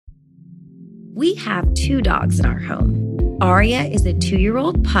We have 2 dogs in our home. Aria is a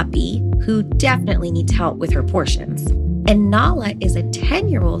 2-year-old puppy who definitely needs help with her portions. And Nala is a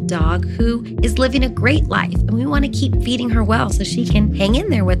 10-year-old dog who is living a great life, and we want to keep feeding her well so she can hang in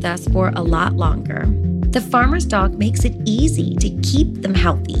there with us for a lot longer. The Farmer's Dog makes it easy to keep them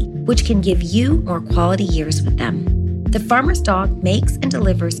healthy, which can give you more quality years with them. The Farmer's Dog makes and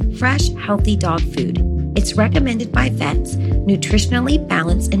delivers fresh, healthy dog food. It's recommended by vets, nutritionally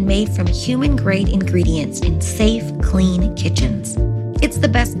balanced and made from human-grade ingredients in safe, clean kitchens. It's the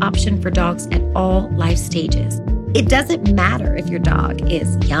best option for dogs at all life stages. It doesn't matter if your dog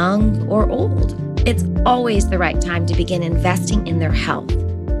is young or old. It's always the right time to begin investing in their health,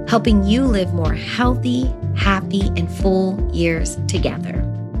 helping you live more healthy, happy, and full years together.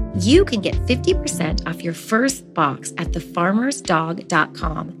 You can get 50% off your first box at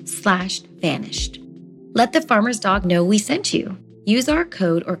thefarmersdog.com/vanished. Let the Farmer's Dog know we sent you. Use our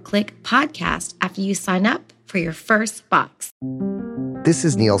code or click podcast after you sign up for your first box. This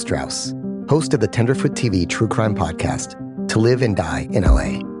is Neil Strauss, host of the Tenderfoot TV true crime podcast, To Live and Die in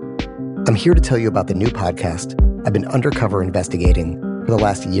LA. I'm here to tell you about the new podcast I've been undercover investigating for the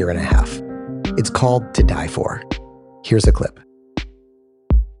last year and a half. It's called To Die For. Here's a clip.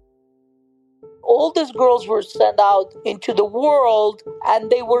 All these girls were sent out into the world and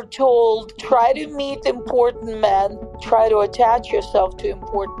they were told, try to meet important men, try to attach yourself to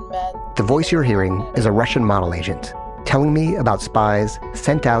important men. The voice you're hearing is a Russian model agent telling me about spies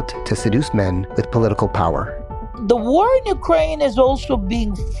sent out to seduce men with political power. The war in Ukraine is also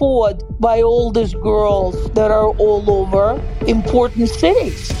being fought by all these girls that are all over important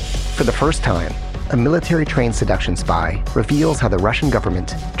cities. For the first time, a military-trained seduction spy reveals how the Russian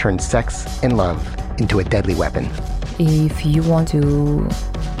government turned sex and love into a deadly weapon. If you want to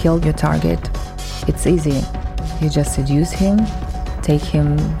kill your target, it's easy. You just seduce him, take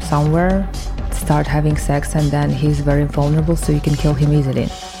him somewhere, start having sex, and then he's very vulnerable, so you can kill him easily.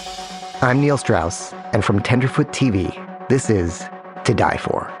 I'm Neil Strauss, and from Tenderfoot TV, this is To Die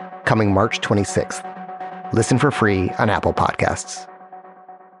For, coming March 26th. Listen for free on Apple Podcasts.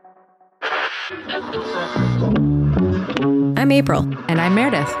 I'm April. And I'm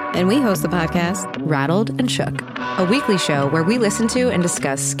Meredith. And we host the podcast Rattled and Shook, A weekly show where we listen to and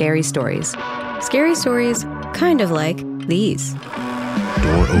discuss scary stories. Scary stories kind of like these.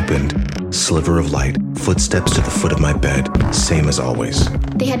 Door opened, sliver of light, footsteps to the foot of my bed, same as always.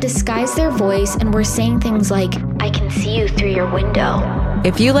 They had disguised their voice and were saying things like, I can see you through your window.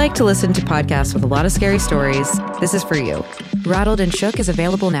 If you like to listen to podcasts with a lot of scary stories, this is for you. Rattled and Shook is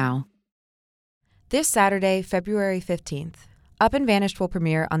available now. This Saturday, February 15th, Up and Vanished will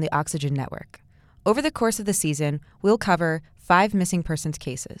premiere on the Oxygen Network. Over the course of the season, we'll cover 5 missing persons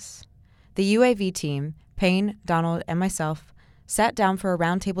cases. The UAV team, Payne, Donald, and myself, sat down for a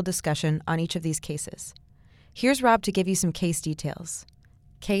roundtable discussion on each of these cases. Here's Rob to give you some case details.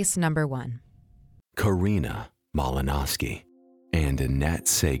 Case number 1. Karina Malinowski and Annette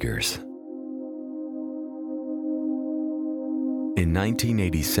Sagers. In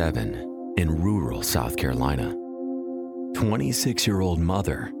 1987, in rural South Carolina, 26-year-old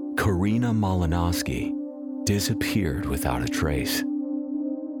mother Karina Malinowski disappeared without a trace.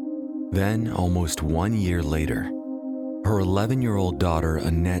 Then, almost 1 year later, her 11-year-old daughter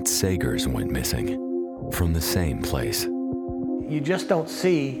Annette Sagers went missing from the same place. You just don't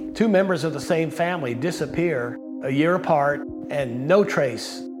see 2 members of the same family disappear a year apart and no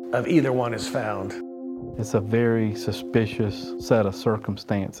trace of either one is found. It's a very suspicious set of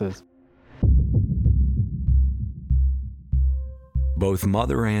circumstances. Both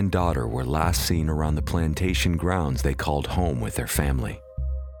mother and daughter were last seen around the plantation grounds they called home with their family.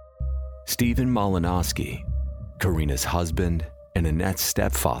 Stephen Malinowski, Karina's husband and Annette's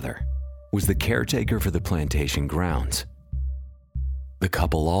stepfather, was the caretaker for the plantation grounds. The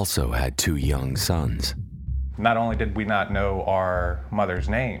couple also had 2 young sons. Not only did we not know our mother's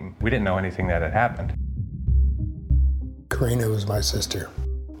name, we didn't know anything that had happened. Karina was my sister.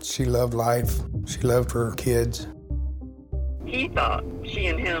 She loved life. She loved her kids. He thought she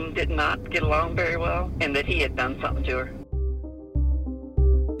and him did not get along very well and that he had done something to her.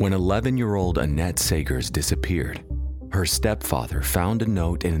 When 11-year-old Annette Sagers disappeared, her stepfather found a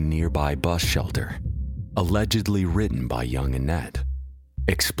note in a nearby bus shelter, allegedly written by young Annette,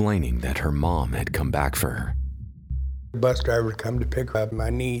 explaining that her mom had come back for her. The bus driver had come to pick up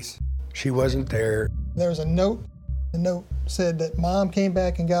my niece. She wasn't there. There was a note. The note said that Mom came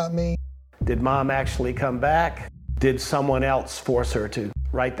back and got me. Did Mom actually come back? Did someone else force her to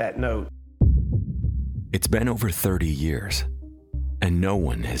write that note? It's been over 30 years, and no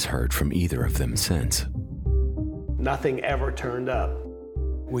one has heard from either of them since. Nothing ever turned up.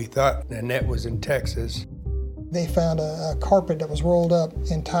 We thought Annette was in Texas. They found a carpet that was rolled up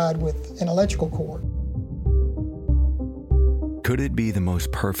and tied with an electrical cord. Could it be the most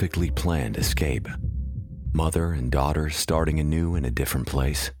perfectly planned escape? Mother and daughter starting anew in a different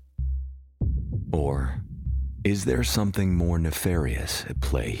place? Or is there something more nefarious at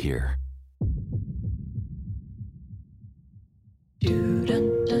play here?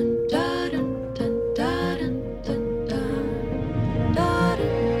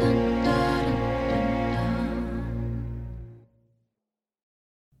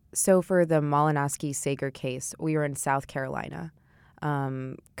 So for the Malinowski Sager case, we were in South Carolina,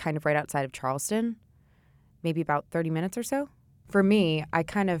 kind of right outside of Charleston, maybe about 30 minutes or so. For me, I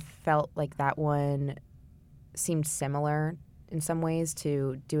kind of felt like that one seemed similar in some ways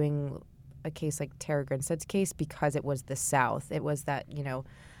to doing a case like Tara Grinstead's case because it was the South. It was that,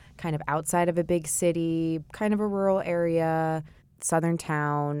 kind of outside of a big city, kind of a rural area, southern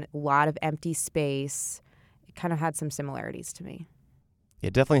town, a lot of empty space. It kind of had some similarities to me.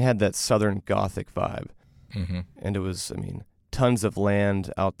 It definitely had that Southern Gothic vibe. Mm-hmm. And it was, tons of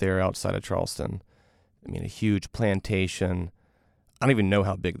land out there outside of Charleston. A huge plantation. I don't even know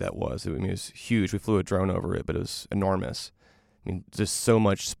how big that was. It was huge. We flew a drone over it, but it was enormous. Just so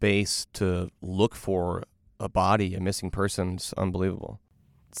much space to look for a body, a missing person. It's unbelievable.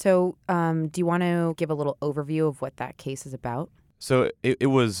 So do you want to give a little overview of what that case is about? So it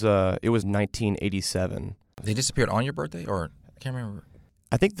was 1987. They disappeared on your birthday, or I can't remember.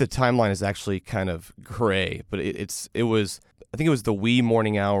 I think the timeline is actually kind of gray, but it was the wee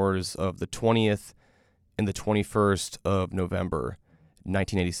morning hours of the 20th and the 21st of November,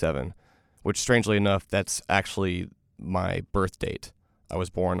 1987, which strangely enough, that's actually my birth date. I was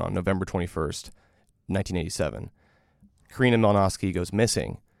born on November 21st, 1987. Karina Malinowski goes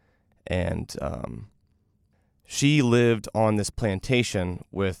missing, and she lived on this plantation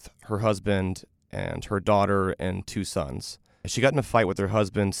with her husband and her daughter and 2 sons. She got in a fight with her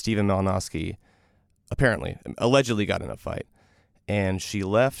husband, Stephen Malinowski, allegedly got in a fight, and she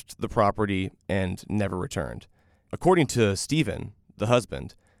left the property and never returned. According to Stephen, the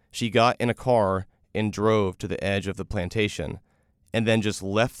husband, she got in a car and drove to the edge of the plantation and then just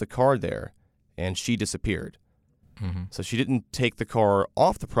left the car there, and she disappeared. Mm-hmm. So she didn't take the car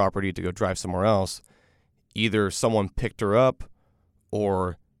off the property to go drive somewhere else. Either someone picked her up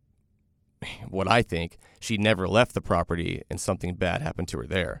or, what I think, she never left the property and something bad happened to her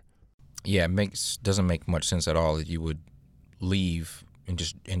there. Yeah, doesn't make much sense at all that you would leave and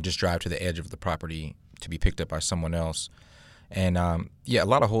just drive to the edge of the property to be picked up by someone else. And a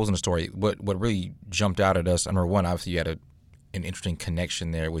lot of holes in the story. What really jumped out at us, number one, obviously you had an interesting connection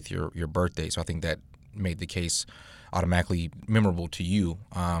there with your birthday, so I think that made the case automatically memorable to you.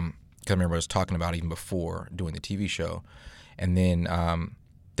 Because I remember us talking about it even before doing the TV show, and then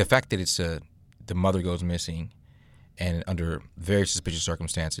the fact that it's the mother goes missing, and under very suspicious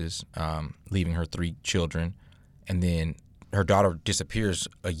circumstances, leaving her 3 children, and then her daughter disappears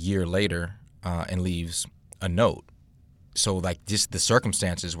a year later and leaves a note. So just the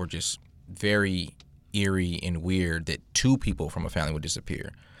circumstances were just very eerie and weird that 2 people from a family would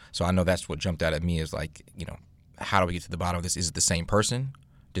disappear. So I know that's what jumped out at me is how do we get to the bottom of this? Is it the same person?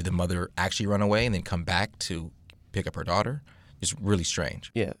 Did the mother actually run away and then come back to pick up her daughter? It's really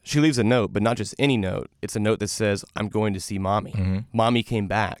strange. Yeah, she leaves a note, but not just any note. It's a note that says, "I'm going to see Mommy. Mm-hmm. Mommy came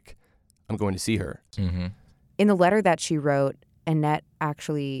back. I'm going to see her." Mm-hmm. In the letter that she wrote, Annette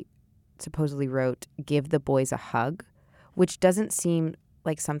actually supposedly wrote, "Give the boys a hug," which doesn't seem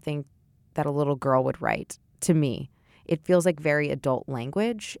like something that a little girl would write to me. It feels like very adult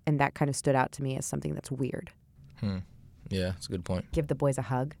language, and that kind of stood out to me as something that's weird. Yeah, that's a good point. Give the boys a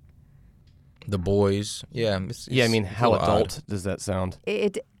hug. The boys, yeah. How adult does that sound?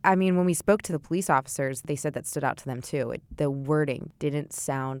 When we spoke to the police officers, they said that stood out to them too. The wording didn't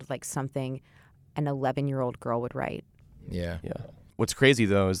sound like something an 11-year-old girl would write. Yeah. What's crazy,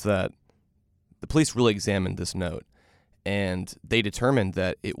 though, is that the police really examined this note, and they determined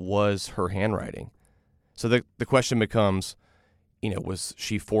that it was her handwriting. So the question becomes, was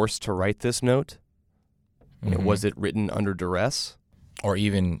she forced to write this note? Mm-hmm. Was it written under duress? Or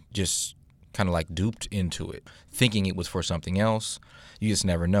even just kind of duped into it, thinking it was for something else. You just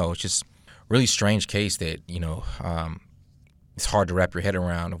never know. It's just a really strange case that, it's hard to wrap your head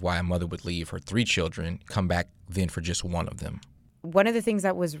around of why a mother would leave her 3 children, come back then for just one of them. One of the things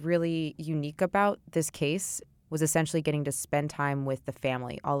that was really unique about this case was essentially getting to spend time with the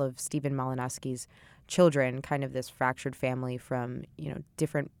family, all of Stephen Malinowski's children, kind of this fractured family from,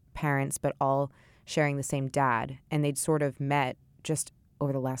 different parents, but all sharing the same dad. And they'd sort of met just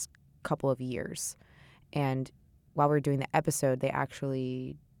over the last couple of years. And while we were doing the episode, they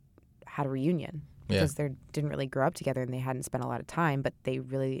actually had a reunion because they didn't really grow up together and they hadn't spent a lot of time, but they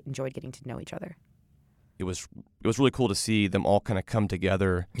really enjoyed getting to know each other. It was really cool to see them all kind of come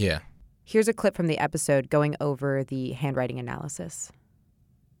together. Yeah. Here's a clip from the episode going over the handwriting analysis.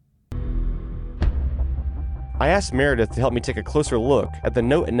 I asked Meredith to help me take a closer look at the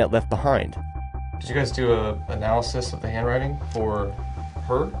note Annette left behind. Did you guys do an analysis of the handwriting for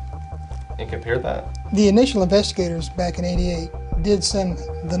her and compare that? The initial investigators back in '88 did send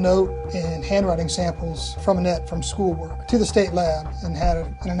the note and handwriting samples from Annette from schoolwork to the state lab and had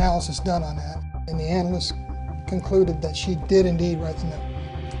an analysis done on that. And the analysts concluded that she did indeed write the note.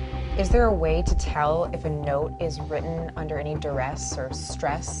 Is there a way to tell if a note is written under any duress or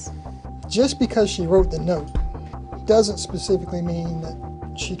stress? Just because she wrote the note doesn't specifically mean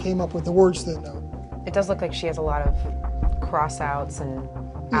that she came up with the words to the note. It does look like she has a lot of cross-outs and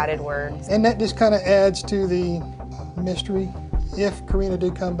added words. And that just kind of adds to the mystery. If Karina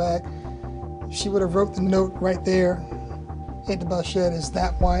did come back, she would have wrote the note right there into Bachette. Is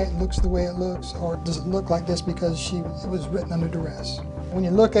that why it looks the way it looks? Or does it look like this because it was written under duress? When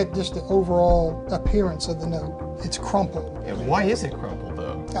you look at just the overall appearance of the note, it's crumpled. Yeah, why is it crumpled,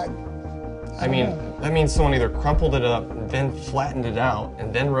 though? I mean, that means someone either crumpled it up, then flattened it out,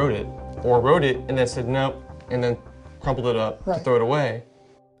 and then wrote it, or wrote it and then said nope, and then crumpled it up to throw it away.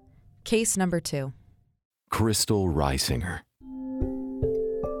 Case number 2. Crystal Reisinger.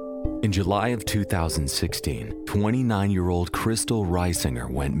 In July of 2016, 29-year-old Crystal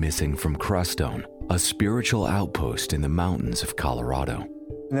Reisinger went missing from Crestone, a spiritual outpost in the mountains of Colorado.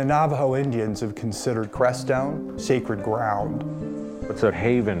 The Navajo Indians have considered Crestone sacred ground. It's a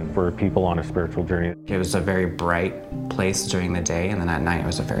haven for people on a spiritual journey. It was a very bright place during the day, and then at night it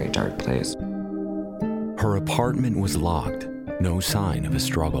was a very dark place. Her apartment was locked, no sign of a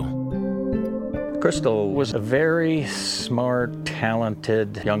struggle. Crystal was a very smart,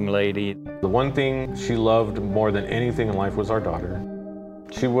 talented young lady. The one thing she loved more than anything in life was our daughter.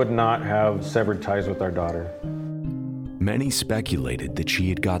 She would not have severed ties with our daughter. Many speculated that she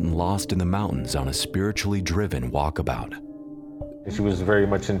had gotten lost in the mountains on a spiritually driven walkabout. She was very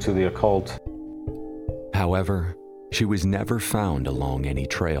much into the occult. However, she was never found along any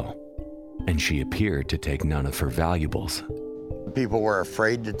trail, and she appeared to take none of her valuables. People were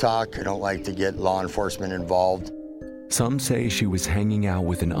afraid to talk. They don't like to get law enforcement involved. Some say she was hanging out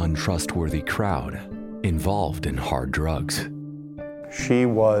with an untrustworthy crowd, involved in hard drugs. She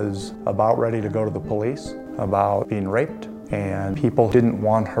was about ready to go to the police about being raped, and people didn't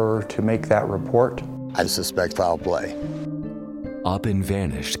want her to make that report. I suspect foul play. Up and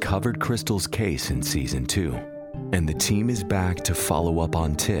Vanished covered Crystal's case in Season 2, and the team is back to follow up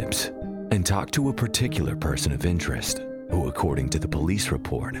on tips and talk to a particular person of interest who, according to the police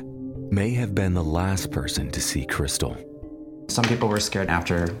report, may have been the last person to see Crystal. Some people were scared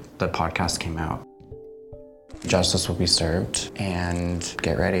after the podcast came out. Justice will be served, and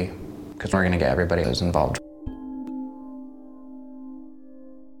get ready, because we're going to get everybody who's involved.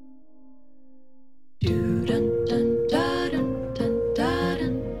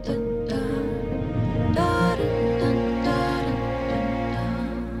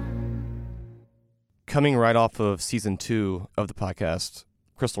 Coming right off of Season 2 of the podcast,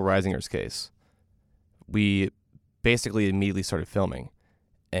 Crystal Reisinger's case, we basically immediately started filming.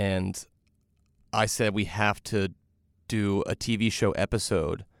 And I said we have to do a TV show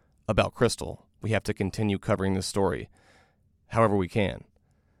episode about Crystal. We have to continue covering this story however we can.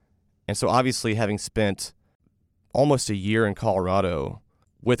 And so obviously, having spent almost a year in Colorado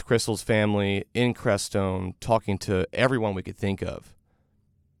with Crystal's family in Crestone, talking to everyone we could think of,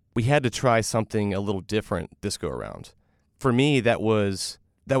 we had to try something a little different this go around. For me, that was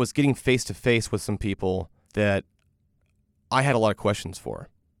getting face to face with some people that I had a lot of questions for.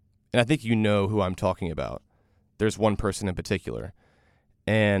 And I think you know who I'm talking about. There's one person in particular.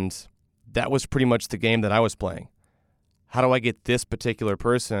 And that was pretty much the game that I was playing. How do I get this particular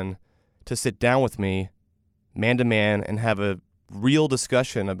person to sit down with me, man to man, and have a real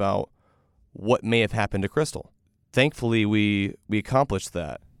discussion about what may have happened to Crystal? Thankfully, we accomplished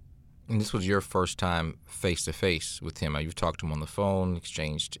that. And this was your first time face-to-face with him. You've talked to him on the phone,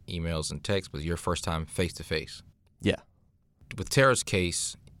 exchanged emails and texts, but your first time face-to-face. Yeah. With Tara's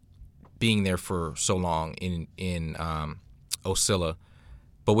case, being there for so long in Ocilla,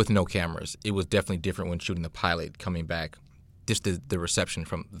 but with no cameras, it was definitely different when shooting the pilot, coming back, just the reception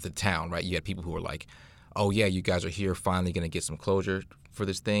from the town, right? You had people who were like, oh, yeah, you guys are here, finally going to get some closure for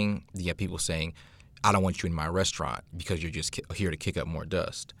this thing. You had people saying, I don't want you in my restaurant because you're just here to kick up more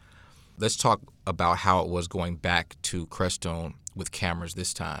dust. Let's talk about how it was going back to Crestone with cameras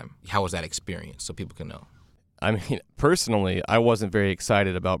this time. How was that experience so people can know? I mean, personally, I wasn't very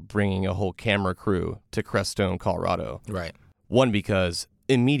excited about bringing a whole camera crew to Crestone, Colorado. Right. One, because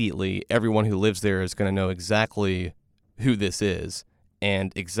immediately everyone who lives there is going to know exactly who this is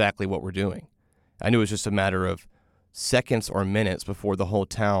and exactly what we're doing. I knew it was just a matter of seconds or minutes before the whole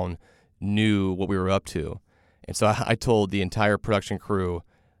town knew what we were up to. And so I told the entire production crew,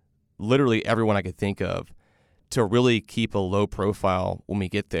 literally everyone I could think of, to really keep a low profile when we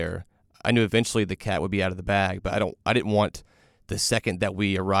get there. I knew eventually the cat would be out of the bag, but I didn't want the second that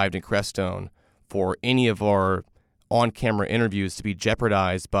we arrived in Crestone for any of our on-camera interviews to be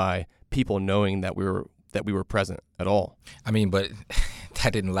jeopardized by people knowing that we were present at all. I mean, but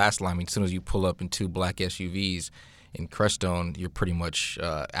that didn't last long. I mean, as soon as you pull up in 2 black SUVs in Crestone, you're pretty much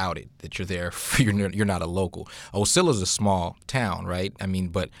outed that you're there. You're not a local. Osilla's a small town, right? I mean,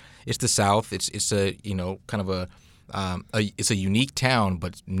 but it's the South. It's a kind of it's a unique town,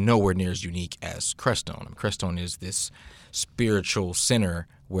 but nowhere near as unique as Crestone. I mean, Crestone is this spiritual center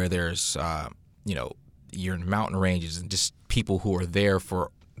where there's your mountain ranges and just people who are there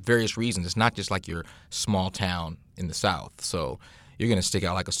for various reasons. It's not just like your small town in the South. So you're going to stick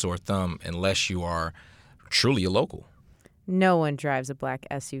out like a sore thumb unless you are truly a local. No one drives a black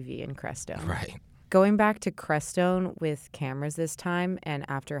SUV in Crestone. Right. Going back to Crestone with cameras this time, and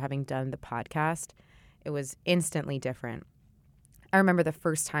after having done the podcast, it was instantly different. I remember the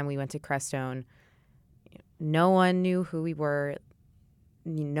first time we went to Crestone, no one knew who we were.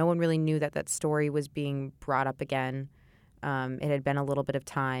 No one really knew that story was being brought up again. It had been a little bit of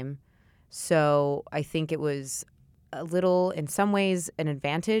time. So I think it was a little, in some ways, an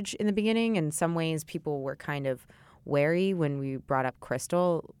advantage in the beginning. In some ways, people were kind of wary when we brought up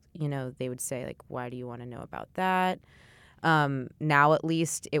Crystal. They would say, like, why do you want to know about that? Now, at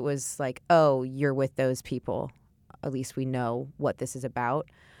least, it was like, oh, you're with those people. At least we know what this is about.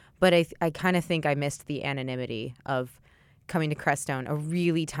 But I kind of think I missed the anonymity of coming to Crestone, a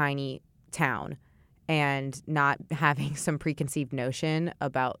really tiny town, and not having some preconceived notion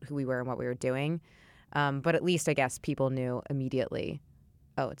about who we were and what we were doing. But at least I guess people knew immediately,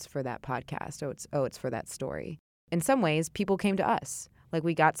 oh, it's for that podcast. It's for that story. In some ways, people came to us. Like,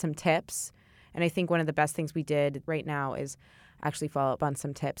 we got some tips. And I think one of the best things we did right now is actually follow up on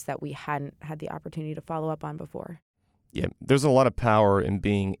some tips that we hadn't had the opportunity to follow up on before. Yeah, there's a lot of power in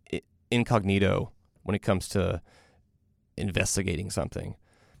being incognito when it comes to investigating something.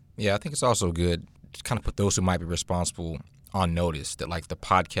 Yeah, I think it's also good to kind of put those who might be responsible on notice that, like, the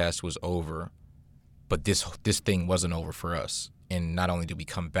podcast was over, but this thing wasn't over for us. And not only did we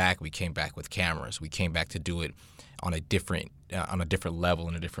come back, we came back with cameras. We came back to do it on a different level,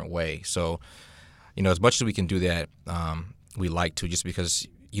 in a different way. So, as much as we can do that, we like to, just because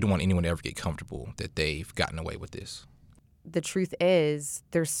you don't want anyone to ever get comfortable that they've gotten away with this. The truth is,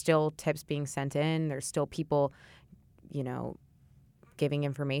 there's still tips being sent in. There's still people, giving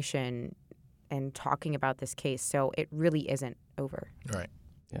information and talking about this case. So it really isn't over. Right.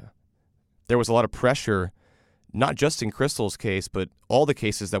 Yeah. There was a lot of pressure, not just in Crystal's case, but all the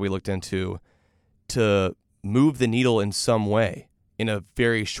cases that we looked into, to move the needle in some way in a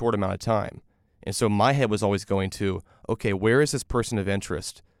very short amount of time. And so my head was always going to, okay, where is this person of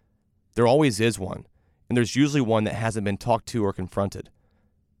interest? There always is one. And there's usually one that hasn't been talked to or confronted.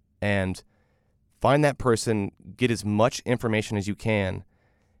 And find that person, get as much information as you can,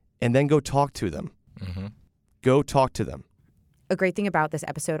 and then go talk to them. Mm-hmm. Go talk to them. A great thing about this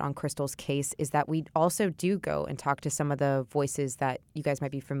episode on Crystal's case is that we also do go and talk to some of the voices that you guys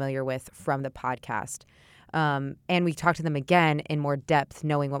might be familiar with from the podcast. And we talk to them again in more depth,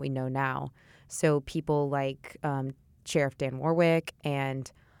 knowing what we know now. So people like Sheriff Dan Warwick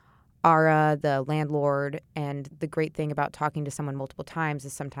and Ara, the landlord. And the great thing about talking to someone multiple times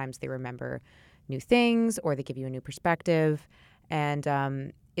is sometimes they remember new things or they give you a new perspective.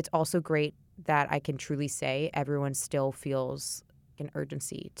 And it's also great that I can truly say everyone still feels an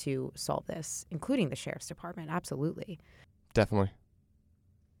urgency to solve this, including the sheriff's department. Absolutely. Definitely.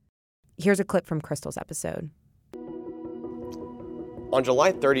 Here's a clip from Crystal's episode. On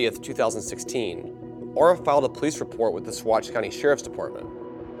July 30th, 2016, Aura filed a police report with the Saguache County Sheriff's Department.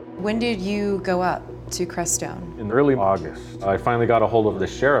 When did you go up to Crestone? In early August, I finally got a hold of the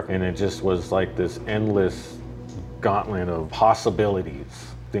sheriff, and it just was like this endless gauntlet of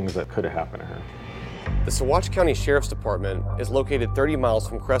possibilities, things that could have happened to her. The Saguache County Sheriff's Department is located 30 miles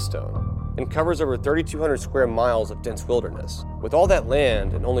from Crestone and covers over 3,200 square miles of dense wilderness. With all that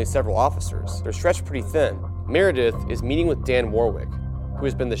land and only several officers, they're stretched pretty thin. Meredith is meeting with Dan Warwick, who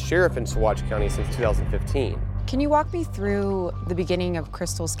has been the sheriff in Saguache County since 2015. Can you walk me through the beginning of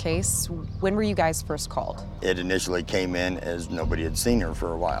Crystal's case? When were you guys first called? It initially came in as nobody had seen her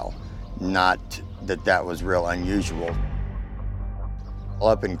for a while. Not that was real unusual.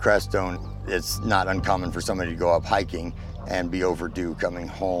 Up in Crestone, it's not uncommon for somebody to go up hiking and be overdue coming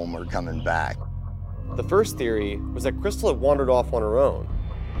home or coming back. The first theory was that Crystal had wandered off on her own.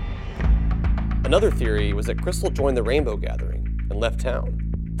 Another theory was that Crystal joined the Rainbow Gathering and left town.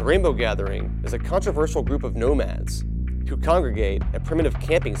 The Rainbow Gathering is a controversial group of nomads who congregate at primitive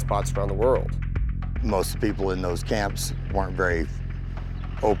camping spots around the world. Most people in those camps weren't very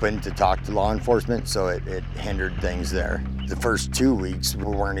open to talk to law enforcement, so it hindered things there. The first 2 weeks, we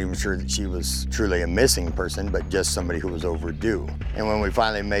weren't even sure that she was truly a missing person, but just somebody who was overdue. And when we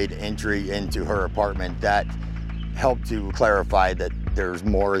finally made entry into her apartment, that helped to clarify that there's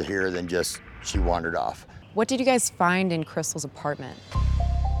more here than just she wandered off. What did you guys find in Crystal's apartment?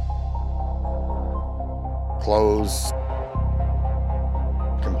 Clothes,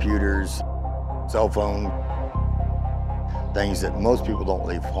 computers, cell phone, things that most people don't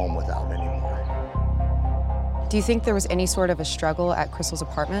leave home without anymore. Do you think there was any sort of a struggle at Crystal's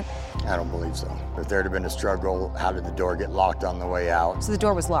apartment? I don't believe so. If there had been a struggle, how did the door get locked on the way out? So the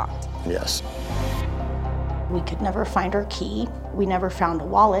door was locked? Yes. We could never find her key. We never found a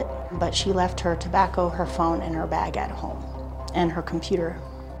wallet, but she left her tobacco, her phone, and her bag at home, and her computer.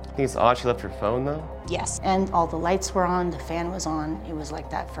 I think it's odd she left her phone, though? Yes, and all the lights were on, the fan was on. It was like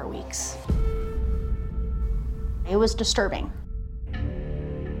that for weeks. It was disturbing.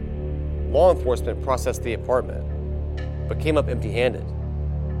 Law enforcement processed the apartment, but came up empty-handed.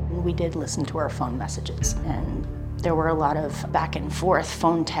 We did listen to her phone messages, and there were a lot of back and forth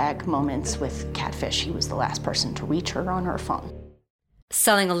phone tag moments with Catfish. He was the last person to reach her on her phone.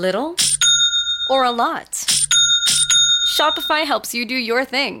 Selling a little or a lot? Shopify helps you do your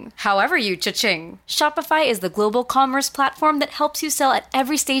thing, however you cha-ching. Shopify is the global commerce platform that helps you sell at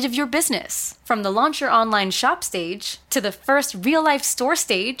every stage of your business. From the launch your online shop stage, to the first real-life store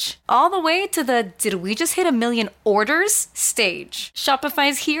stage, all the way to the did we just hit 1 million orders stage.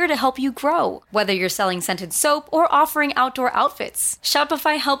 Shopify's here to help you grow. Whether you're selling scented soap or offering outdoor outfits,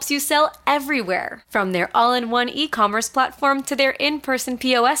 Shopify helps you sell everywhere. From their all-in-one e-commerce platform to their in-person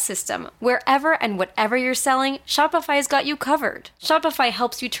POS system, wherever and whatever you're selling, Shopify's got you covered. Shopify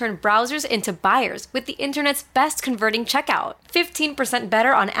helps you turn browsers into buyers with the internet's best converting checkout. 15%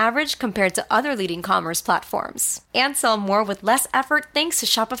 better on average compared to other leading commerce platforms. And sell more with less effort thanks to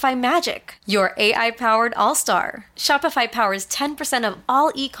Shopify Magic, your AI-powered all-star. Shopify powers 10% of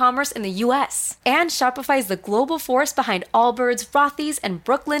all e-commerce in the US. And Shopify is the global force behind Allbirds, Rothy's, and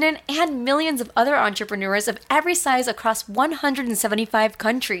Brooklinen, and millions of other entrepreneurs of every size across 175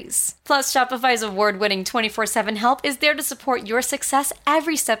 countries. Plus, Shopify's award-winning 24/7 help is there to support your success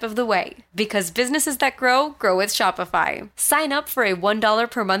every step of the way. Because businesses that grow with Shopify. Sign up for a $1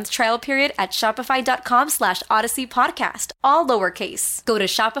 per month trial period at shopify.com/Odyssey Podcast, all lowercase. Go to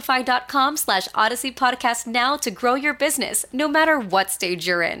shopify.com/Odyssey Podcast now to grow your business, no matter what stage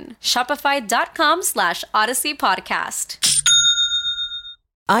you're in. Shopify.com/Odyssey Podcast.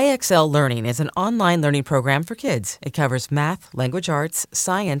 IXL Learning is an online learning program for kids. It covers math, language arts,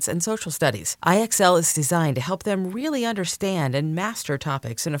 science, and social studies. IXL is designed to help them really understand and master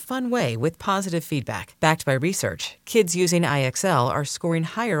topics in a fun way with positive feedback. Backed by research, kids using IXL are scoring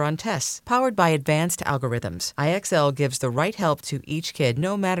higher on tests, powered by advanced algorithms. IXL gives the right help to each kid,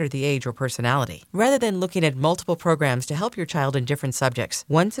 no matter the age or personality. Rather than looking at multiple programs to help your child in different subjects,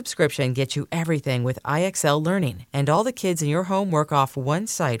 one subscription gets you everything with IXL Learning, and all the kids in your home work off one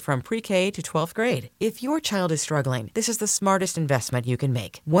site from pre-K to 12th grade. If your child is struggling, this is the smartest investment you can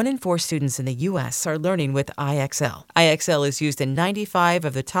make. 1 in 4 students in the U.S. are learning with IXL. IXL is used in 95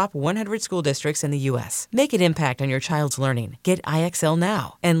 of the top 100 school districts in the U.S. Make an impact on your child's learning. Get IXL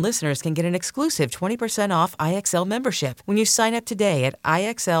now. And listeners can get an exclusive 20% off IXL membership when you sign up today at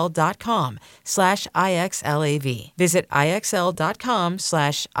IXL.com/IXLAV. Visit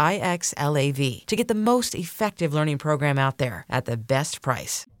IXL.com/IXLAV to get the most effective learning program out there at the best price.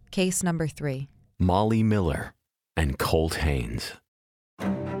 Case number 3. Molly Miller and Colt Haynes.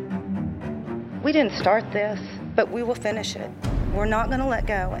 We didn't start this, but we will finish it. We're not going to let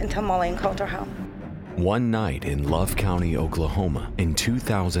go until Molly and Colt are home. One night in Love County, Oklahoma in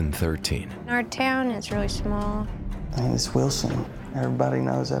 2013. Our town is really small. And it's Wilson. Everybody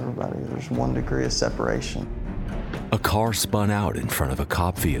knows everybody. There's 1 degree of separation. A car spun out in front of a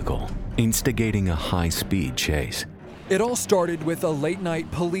cop vehicle, instigating a high-speed chase. It all started with a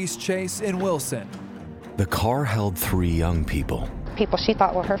late-night police chase in Wilson. The car held 3 young people. People she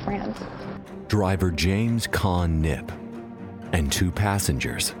thought were her friends. Driver James Con Nip and 2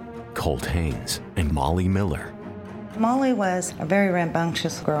 passengers, Colt Haynes and Molly Miller. Molly was a very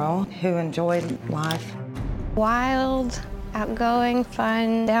rambunctious girl who enjoyed life. Wild, outgoing,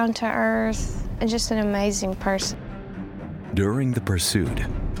 fun, down to earth. just an amazing person. During the pursuit,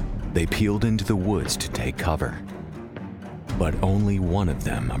 they peeled into the woods to take cover. But only one of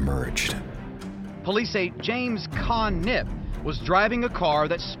them emerged. Police say James Con Nip was driving a car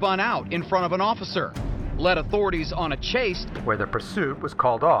that spun out in front of an officer, led authorities on a chase where the pursuit was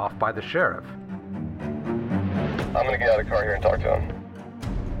called off by the sheriff. I'm gonna get out of the car here and talk to him.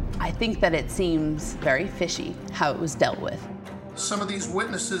 I think that it seems very fishy how it was dealt with. Some of these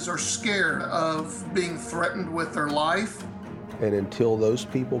witnesses are scared of being threatened with their life. And until those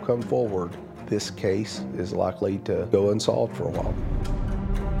people come forward, this case is likely to go unsolved for a while.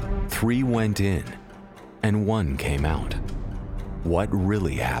 3 went in, and 1 came out. What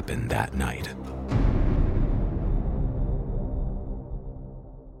really happened that night?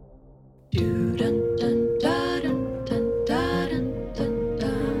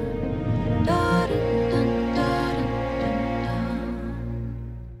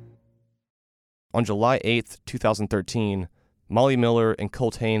 On July 8th, 2013, Molly Miller and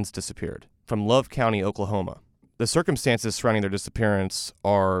Colt Haynes disappeared from Love County, Oklahoma. The circumstances surrounding their disappearance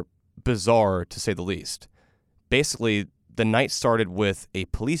are bizarre, to say the least. Basically, the night started with a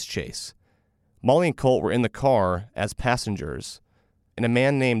police chase. Molly and Colt were in the car as passengers, and a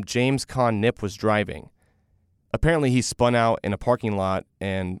man named James Con Nip was driving. Apparently, he spun out in a parking lot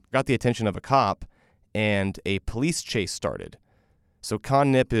and got the attention of a cop, and a police chase started. So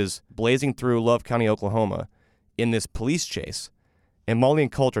Con Nip is blazing through Love County, Oklahoma in this police chase, and Molly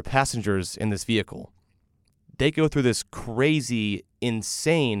and Colt are passengers in this vehicle. They go through this crazy,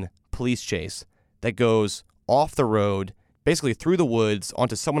 insane police chase that goes off the road, basically through the woods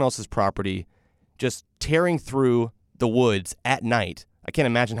onto someone else's property, just tearing through the woods at night. I can't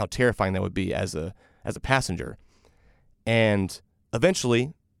imagine how terrifying that would be as a passenger. And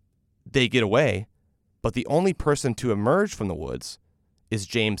eventually, they get away, but the only person to emerge from the woods is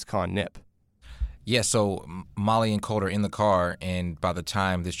James Con Nip. Yeah, so Molly and Colt are in the car, and by the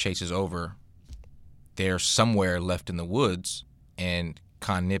time this chase is over, they're somewhere left in the woods, and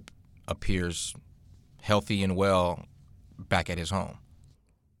Con Nip appears healthy and well back at his home.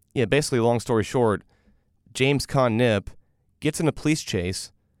 Yeah, basically, long story short, James Con Nip gets in a police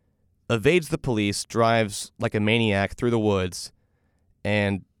chase, evades the police, drives like a maniac through the woods,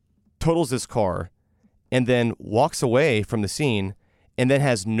 and totals his car, and then walks away from the scene, and then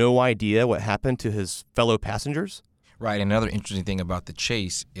has no idea what happened to his fellow passengers? Right. Another interesting thing about the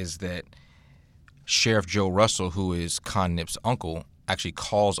chase is that Sheriff Joe Russell, who is Con Nip's uncle, actually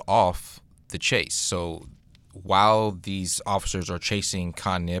calls off the chase. So while these officers are chasing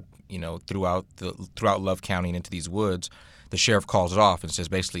Con Nip, throughout Love County and into these woods, the sheriff calls it off and says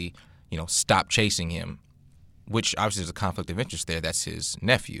basically, stop chasing him, which obviously there's a conflict of interest there. That's his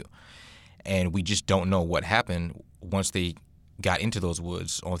nephew. And we just don't know what happened once they got into those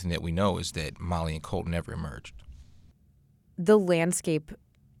woods. The only thing that we know is that Molly and Colt never emerged. The landscape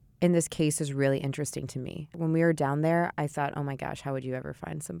in this case is really interesting to me. When we were down there, I thought, oh my gosh, how would you ever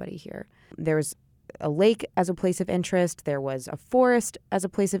find somebody here? There was a lake as a place of interest. There was a forest as a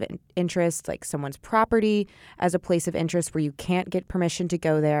place of interest, like someone's property as a place of interest where you can't get permission to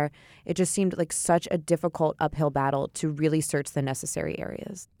go there. It just seemed like such a difficult uphill battle to really search the necessary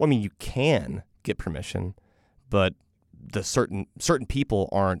areas. Well, I mean, you can get permission, but the certain people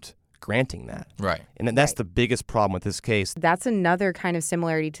aren't granting that. Right. And that's the biggest problem with this case. That's another kind of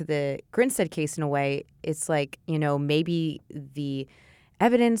similarity to the Grinstead case in a way. It's like, maybe the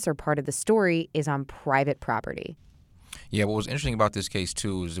evidence or part of the story is on private property. Yeah, what was interesting about this case,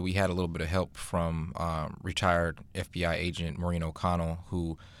 too, is that we had a little bit of help from retired FBI agent Maureen O'Connell,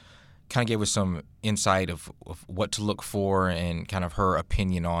 who kind of gave us some insight of what to look for and kind of her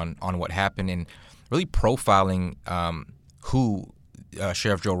opinion on what happened, and really profiling who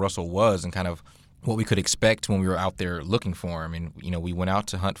Sheriff Joe Russell was and kind of what we could expect when we were out there looking for him. And, we went out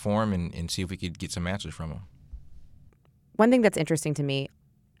to hunt for him and see if we could get some answers from him. One thing that's interesting to me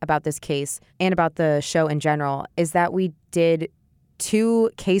about this case and about the show in general is that we did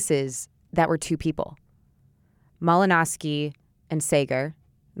 2 cases that were 2 people. Malinowski and Sager,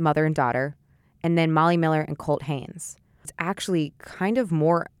 mother and daughter, and then Molly Miller and Colt Haynes. It's actually kind of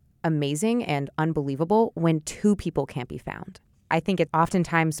more amazing and unbelievable when 2 people can't be found. I think it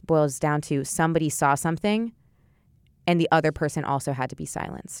oftentimes boils down to somebody saw something and the other person also had to be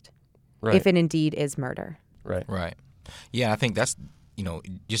silenced. Right. If it indeed is murder. Right. Yeah, I think that's,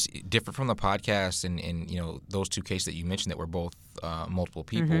 just different from the podcast and those 2 cases that you mentioned that were both multiple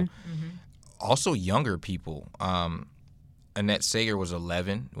people. Mm-hmm. Also younger people. Annette Sager was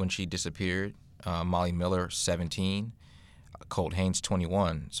 11 when she disappeared. Molly Miller, 17. Colt Haynes,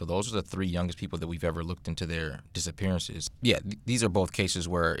 21. So those are the three youngest people that we've ever looked into their disappearances. Yeah, these are both cases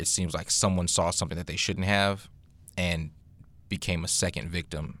where it seems like someone saw something that they shouldn't have and became a second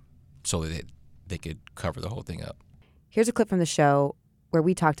victim so that they could cover the whole thing up. Here's a clip from the show where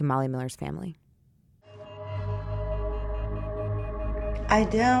we talked to Molly Miller's family. I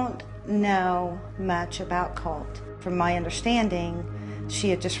don't know much about Colt. From my understanding, she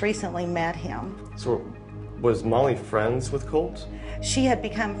had just recently met him. So was Molly friends with Colt? She had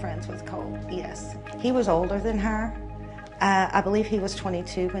become friends with Colt, yes. He was older than her. I believe he was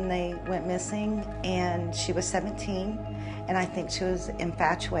 22 when they went missing, and she was 17. And I think she was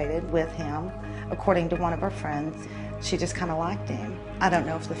infatuated with him, according to one of her friends. She just kind of liked him. I don't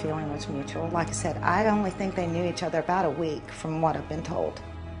know if the feeling was mutual. Like I said, I only think they knew each other about a week from what I've been told.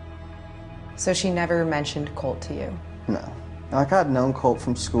 So she never mentioned Colt to you? No. Like, I'd known Colt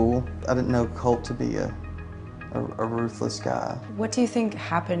from school. I didn't know Colt to be a ruthless guy. What do you think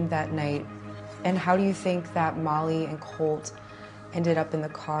happened that night? And how do you think that Molly and Colt ended up in the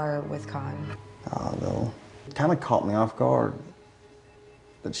car with Con? Well, it kind of caught me off guard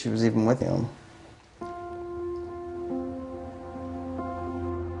that she was even with him.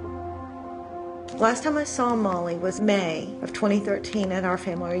 Last time I saw Molly was May of 2013 at our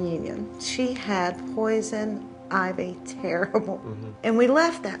family reunion. She had poison ivy, terrible. And we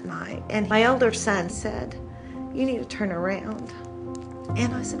left that night, and my elder son said, "You need to turn around."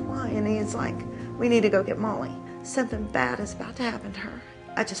 And I said, "Why?" And he's like, "We need to go get Molly. Something bad is about to happen to her.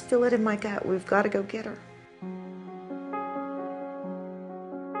 I just feel it in my gut. We've got to go get her."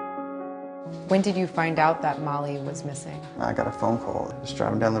 When did you find out that Molly was missing? I got a phone call, just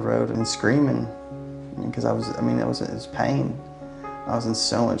driving down the road and screaming, because it was pain. I was in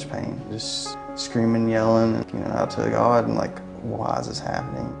so much pain, just screaming, yelling, out to God, and like, why is this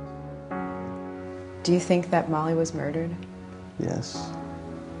happening? Do you think that Molly was murdered? Yes.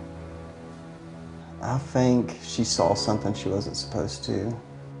 I think she saw something she wasn't supposed to,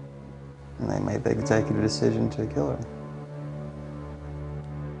 and they made the executive decision to kill her.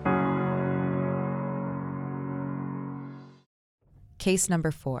 Case number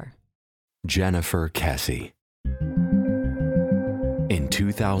 4. Jennifer Kesse. In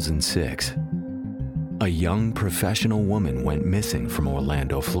 2006, a young professional woman went missing from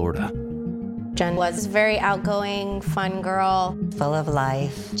Orlando, Florida. Jen was a very outgoing, fun girl. Full of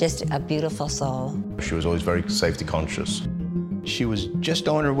life, just a beautiful soul. She was always very safety conscious. She was just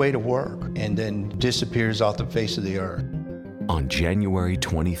on her way to work and then disappears off the face of the earth. On January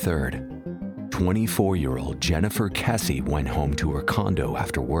 23rd, 24-year-old Jennifer Kesse went home to her condo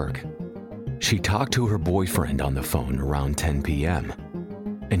after work. She talked to her boyfriend on the phone around 10 p.m.,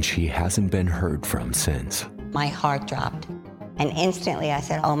 and she hasn't been heard from since. My heart dropped, and instantly I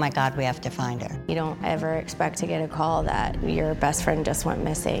said, "Oh my God, we have to find her." You don't ever expect to get a call that your best friend just went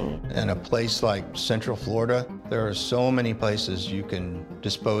missing. In a place like Central Florida, there are so many places you can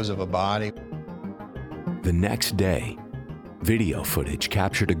dispose of a body. The next day, video footage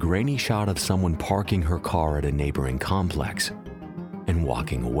captured a grainy shot of someone parking her car at a neighboring complex and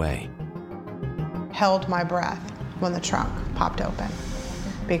walking away. Held my breath when the trunk popped open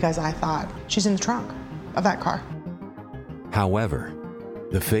because I thought, she's in the trunk of that car. However,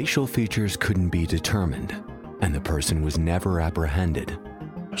 the facial features couldn't be determined, and the person was never apprehended.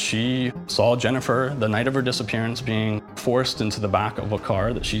 She saw Jennifer the night of her disappearance being forced into the back of a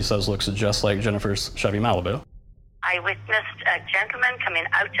car that she says looks just like Jennifer's Chevy Malibu. I witnessed a gentleman coming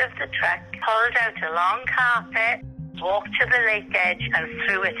out of the truck, pulled out a long carpet, walked to the lake edge and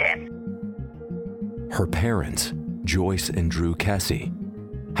threw it in. Her parents, Joyce and Drew Kesse,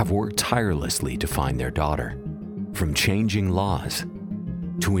 have worked tirelessly to find their daughter, from changing laws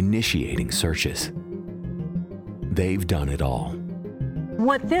to initiating searches. They've done it all.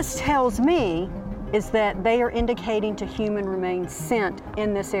 What this tells me is that they are indicating to human remains scent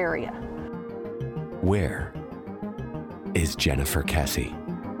in this area. Where is Jennifer Kesse?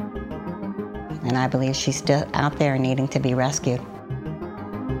 And I believe she's still out there needing to be rescued.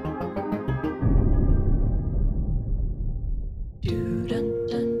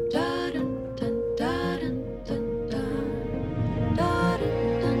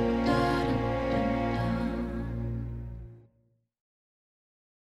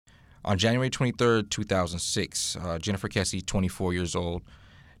 On January 23rd, 2006, Jennifer Kesse, 24 years old,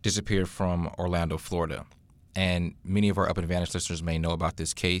 disappeared from Orlando, Florida. And many of our Up Advantage listeners may know about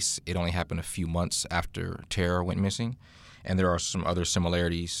this case. It only happened a few months after Tara went missing. And there are some other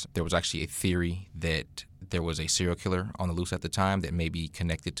similarities. There was actually a theory that there was a serial killer on the loose at the time that may be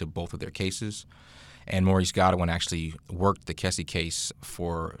connected to both of their cases. And Maurice Godwin actually worked the Kesse case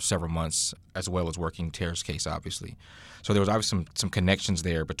for several months, as well as working Tara's case, obviously. So there was obviously some connections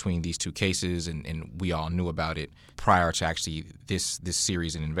there between these two cases, and we all knew about it prior to actually this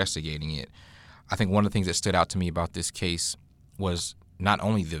series and investigating it. I think one of the things that stood out to me about this case was not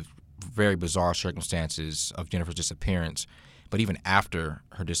only the very bizarre circumstances of Jennifer's disappearance, but even after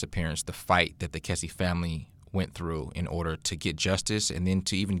her disappearance, the fight that the Kesse family went through in order to get justice and then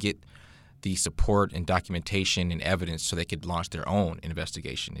to even get the support and documentation and evidence so they could launch their own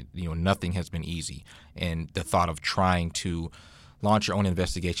investigation. Nothing has been easy. And the thought of trying to launch your own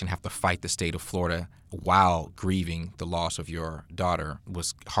investigation, have to fight the state of Florida while grieving the loss of your daughter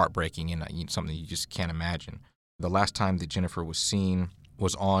was heartbreaking and something you just can't imagine. The last time that Jennifer was seen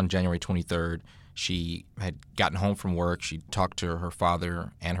was on January 23rd. She had gotten home from work. She talked to her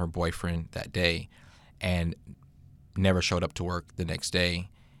father and her boyfriend that day and never showed up to work the next day.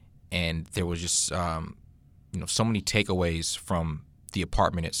 And there was just, so many takeaways from the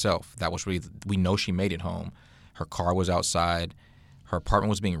apartment itself. That was really, we know she made it home. Her car was outside. Her apartment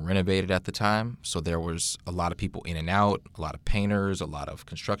was being renovated at the time, so there was a lot of people in and out, a lot of painters, a lot of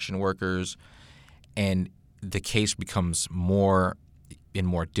construction workers, and the case becomes more and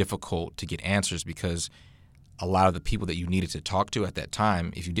more difficult to get answers because a lot of the people that you needed to talk to at that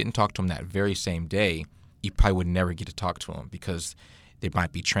time, if you didn't talk to them that very same day, you probably would never get to talk to them because there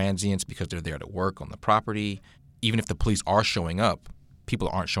might be transients because they're there to work on the property. Even if the police are showing up, people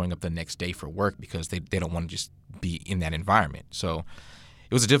aren't showing up the next day for work because they don't want to just be in that environment. So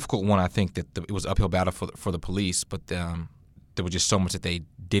it was a difficult one. I think that it was an uphill battle for the police, but there was just so much that they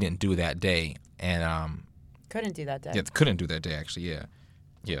didn't do that day. And couldn't do that day. Yeah, couldn't do that day, actually,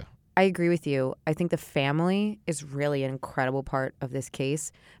 yeah. I agree with you. I think the family is really an incredible part of this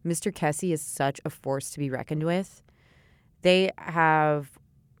case. Mr. Kesse is such a force to be reckoned with. They have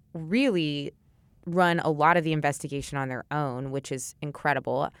really run a lot of the investigation on their own, which is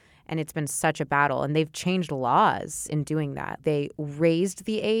incredible. And it's been such a battle. And they've changed laws in doing that. They raised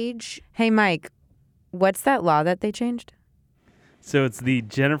the age. Hey, Mike, what's that law that they changed? So it's the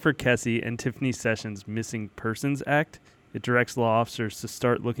Jennifer Kesse and Tiffany Sessions Missing Persons Act. It directs law officers to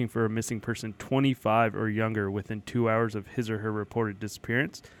start looking for a missing person 25 or younger within 2 hours of his or her reported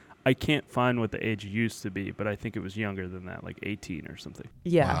disappearance. I can't find what the age used to be, but I think it was younger than that, like 18 or something.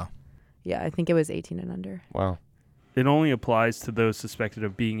 Yeah. Wow. Yeah, I think it was 18 and under. Wow. It only applies to those suspected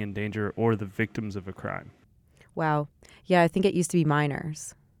of being in danger or the victims of a crime. Wow. Yeah, I think it used to be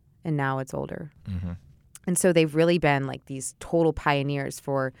minors, and now it's older. Mm-hmm. And so they've really been like these total pioneers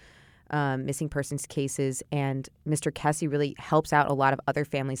for missing persons cases, and Mr. Kesse really helps out a lot of other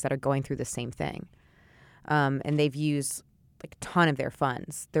families that are going through the same thing. And they've used like a ton of their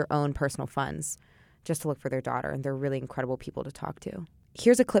funds, their own personal funds, just to look for their daughter, and they're really incredible people to talk to.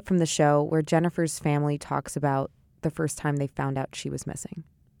 Here's a clip from the show where Jennifer's family talks about the first time they found out she was missing.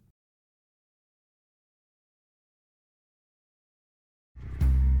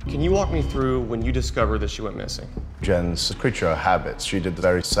 Can you walk me through when you discovered that she went missing? Jen's a creature of habits. She did the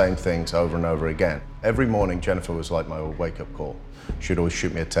very same things over and over again. Every morning, Jennifer was like my wake-up call. She'd always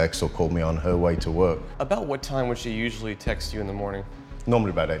shoot me a text or call me on her way to work. About what time would she usually text you in the morning?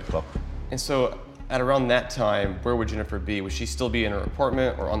 Normally about 8 o'clock. And so at around that time, where would Jennifer be? Would she still be in her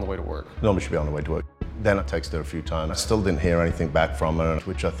apartment or on the way to work? Normally she'd be on the way to work. Then I texted her a few times. I still didn't hear anything back from her,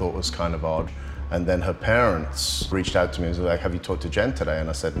 which I thought was kind of odd. And then her parents reached out to me and was like, have you talked to Jen today? And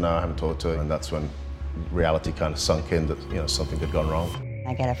I said, no, I haven't talked to her. And that's when reality kind of sunk in that, something had gone wrong.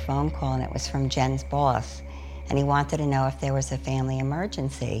 I got a phone call and it was from Jen's boss. And he wanted to know if there was a family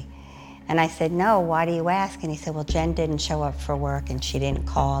emergency. And I said, no, why do you ask? And he said, well, Jen didn't show up for work and she didn't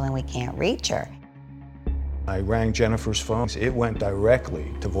call and we can't reach her. I rang Jennifer's phone. It went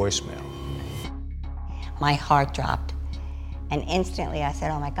directly to voicemail. My heart dropped. And instantly I said,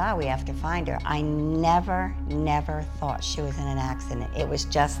 oh my God, we have to find her. I never thought she was in an accident. It was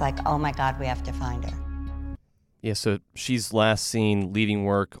just like, oh my God, we have to find her. Yeah, so she's last seen leaving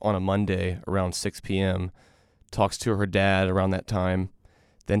work on a Monday around 6 p.m., talks to her dad around that time,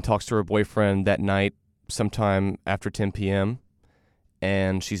 then talks to her boyfriend that night sometime after 10 p.m.,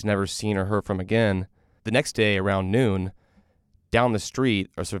 and she's never seen or heard from again. The next day around noon, down the street,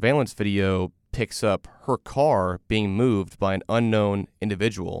 a surveillance video picks up her car being moved by an unknown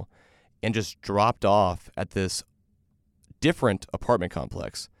individual and just dropped off at this different apartment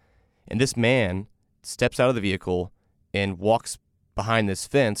complex. And this man steps out of the vehicle and walks behind this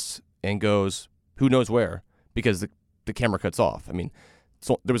fence and goes, who knows where, because the camera cuts off. I mean,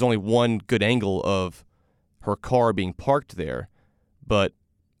 so there was only one good angle of her car being parked there, but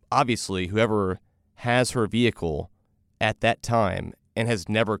obviously whoever has her vehicle at that time and has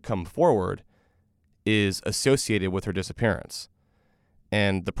never come forward is associated with her disappearance.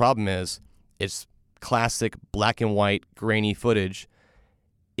 And the problem is, it's classic black and white grainy footage.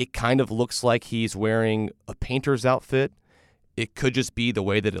 It kind of looks like he's wearing a painter's outfit. It could just be the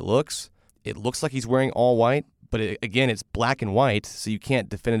way that it looks. It looks like he's wearing all white, but again, it's black and white, so you can't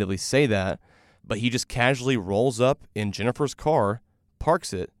definitively say that. But he just casually rolls up in Jennifer's car,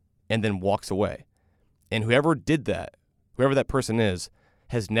 parks it, and then walks away. And whoever did that, whoever that person is,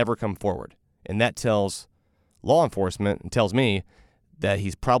 has never come forward. And that tells law enforcement and tells me that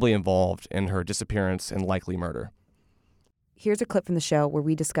he's probably involved in her disappearance and likely murder. Here's a clip from the show where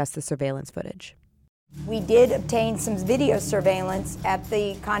we discuss the surveillance footage. We did obtain some video surveillance at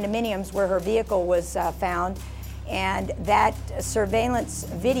the condominiums where her vehicle was found, and that surveillance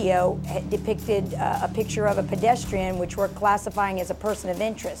video depicted a picture of a pedestrian, which we're classifying as a person of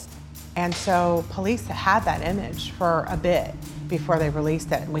interest. And so police had that image for a bit before they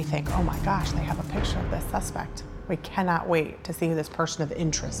released it, and we think, oh my gosh, they have a picture of this suspect. We cannot wait to see who this person of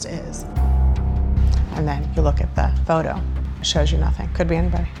interest is. And then you look at the photo, it shows you nothing. Could be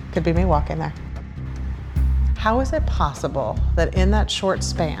anybody, could be me walking there. How is it possible that in that short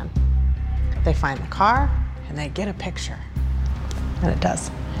span, they find the car and they get a picture, and it does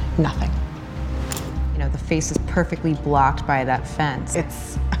nothing? You know, the face is perfectly blocked by that fence.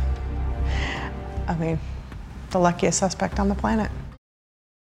 It's, I mean, the luckiest suspect on the planet.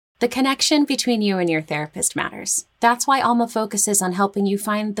 The connection between you and your therapist matters. That's why Alma focuses on helping you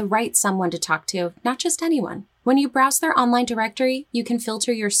find the right someone to talk to, not just anyone. When you browse their online directory, you can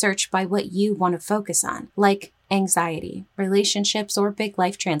filter your search by what you want to focus on, like anxiety, relationships, or big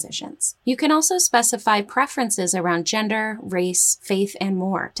life transitions. You can also specify preferences around gender, race, faith, and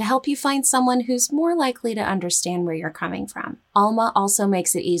more to help you find someone who's more likely to understand where you're coming from. Alma also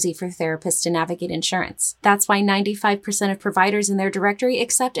makes it easy for therapists to navigate insurance. That's why 95% of providers in their directory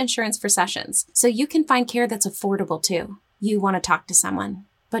accept insurance for sessions, so you can find care that's affordable too. You want to talk to someone,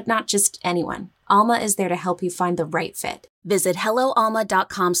 but not just anyone. Alma is there to help you find the right fit. Visit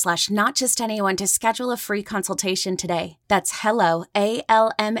helloalma.com/notjustanyone to schedule a free consultation today. That's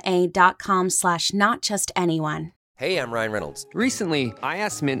helloalma.com/notjustanyone. Hey, I'm Ryan Reynolds. Recently, I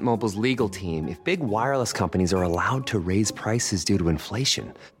asked Mint Mobile's legal team if big wireless companies are allowed to raise prices due to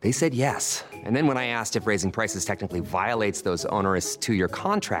inflation. They said yes. And then when I asked if raising prices technically violates those onerous 2-year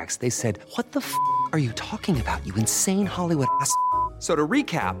contracts, they said, "What the f*** are you talking about, you insane Hollywood ass?" So to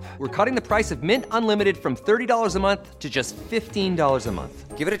recap, we're cutting the price of Mint Unlimited from $30 a month to just $15 a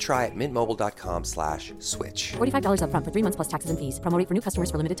month. Give it a try at mintmobile.com/switch. $45 up front for 3 months plus taxes and fees. Promo rate for new customers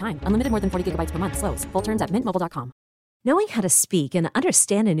for limited time. Unlimited more than 40 gigabytes per month. Slows full terms at mintmobile.com. Knowing how to speak and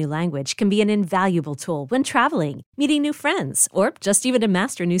understand a new language can be an invaluable tool when traveling, meeting new friends, or just even to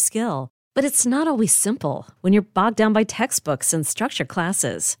master a new skill. But it's not always simple when you're bogged down by textbooks and structured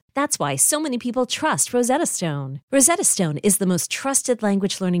classes. That's why so many people trust Rosetta Stone. Rosetta Stone is the most trusted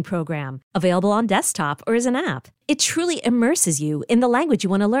language learning program, available on desktop or as an app. It truly immerses you in the language you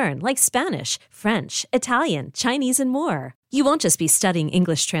want to learn, like Spanish, French, Italian, Chinese, and more. You won't just be studying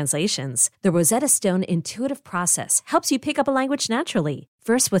English translations. The Rosetta Stone intuitive process helps you pick up a language naturally,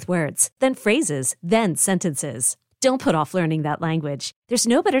 first with words, then phrases, then sentences. Don't put off learning that language. There's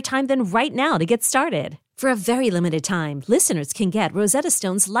no better time than right now to get started. For a very limited time, listeners can get Rosetta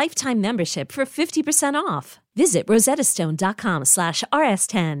Stone's lifetime membership for 50% off. Visit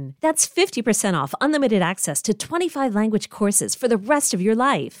rosettastone.com/rs10. That's 50% off unlimited access to 25 language courses for the rest of your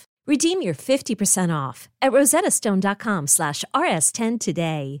life. Redeem your 50% off at rosettastone.com/rs10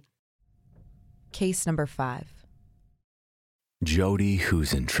 today. Case number 5. Jody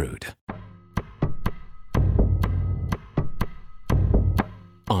Huisentruit.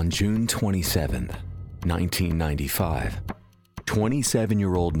 On June 27th, 1995,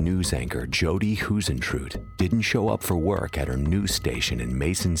 27-year-old news anchor Jody Huisentruit didn't show up for work at her news station in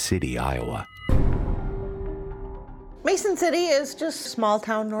Mason City, Iowa. Mason City is just small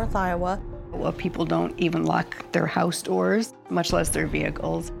town North Iowa. Well, people don't even lock their house doors, much less their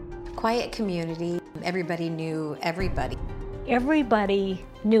vehicles. Quiet community. Everybody knew everybody. Everybody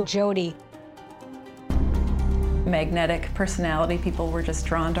knew Jody. Magnetic personality, people were just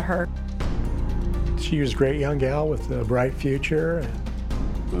drawn to her. She was a great young gal with a bright future.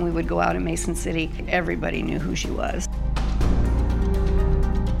 When we would go out in Mason City, everybody knew who she was.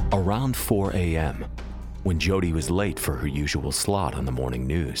 Around 4 a.m., when Jody was late for her usual slot on the morning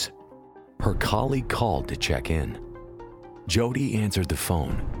news, her colleague called to check in. Jody answered the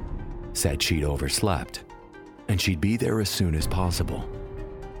phone, said she'd overslept, and she'd be there as soon as possible.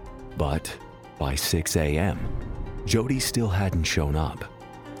 But by 6 a.m., Jody still hadn't shown up.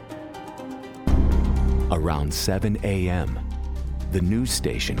 Around 7 a.m., the news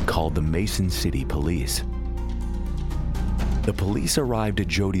station called the Mason City Police. The police arrived at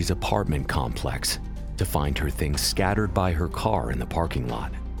Jody's apartment complex to find her things scattered by her car in the parking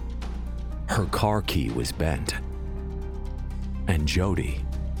lot. Her car key was bent, and Jody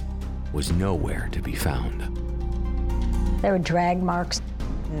was nowhere to be found. There were drag marks.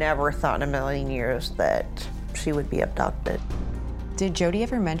 Never thought in a million years that she would be abducted. Did Jody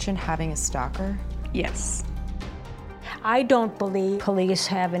ever mention having a stalker? Yes. I don't believe police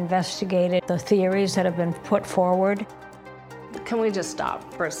have investigated the theories that have been put forward. Can we just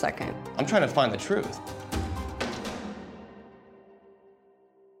stop for a second? I'm trying to find the truth.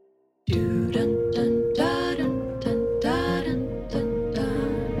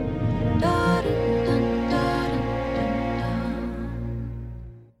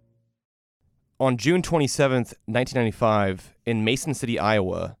 On June 27th, 1995, in Mason City,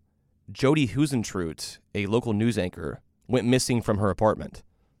 Iowa, Jody Huisentruit, a local news anchor, went missing from her apartment.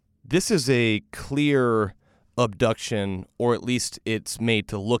 This is a clear abduction, or at least it's made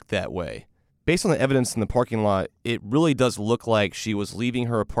to look that way. Based on the evidence in the parking lot, it really does look like she was leaving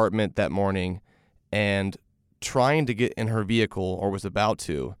her apartment that morning and trying to get in her vehicle, or was about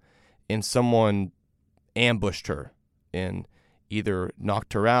to, and someone ambushed her and either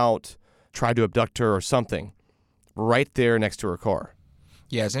knocked her out, tried to abduct her, or something, right there next to her car.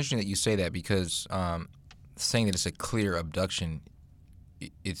 Yeah, it's interesting that you say that because saying that it's a clear abduction,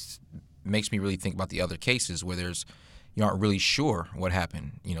 it makes me really think about the other cases where you aren't really sure what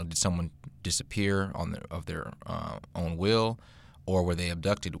happened. You know, did someone disappear of their own will, or were they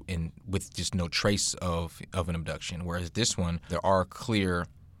abducted with just no trace of an abduction? Whereas this one, there are clear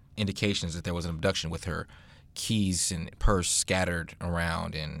indications that there was an abduction with her keys and purse scattered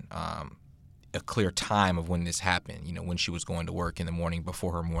around, and a clear time of when this happened, you know, when she was going to work in the morning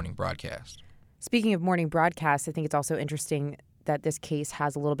before her morning broadcast. Speaking of morning broadcasts, I think it's also interesting that this case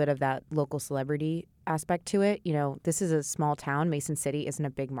has a little bit of that local celebrity aspect to it. You know, this is a small town. Mason City isn't a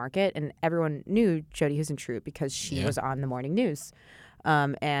big market, and everyone knew Jody Huisentruit because she was on the morning news.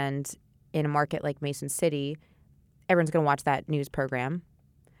 And in a market like Mason City, everyone's going to watch that news program,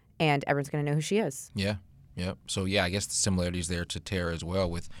 and everyone's going to know who she is. Yeah, yeah. So, yeah, I guess the similarities there to Tara as well,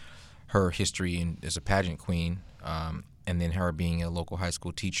 with her history as a pageant queen, and then her being a local high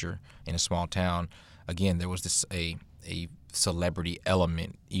school teacher in a small town. Again, there was a celebrity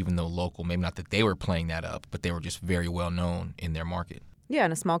element, even though local, maybe not that they were playing that up, but they were just very well known in their market. Yeah,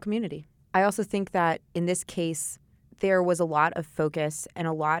 in a small community. I also think that in this case, there was a lot of focus and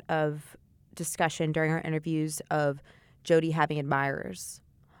a lot of discussion during her interviews of Jody having admirers,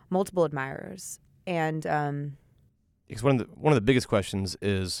 multiple admirers. And because one of the biggest questions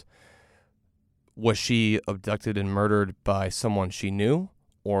is, was she abducted and murdered by someone she knew,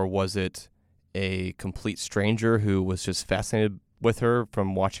 or was it a complete stranger who was just fascinated with her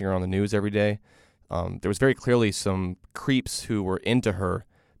from watching her on the news every day? There was very clearly some creeps who were into her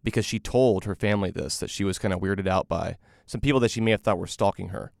because she told her family this, that she was kind of weirded out by some people that she may have thought were stalking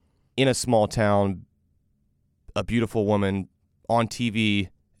her. In a small town, a beautiful woman on TV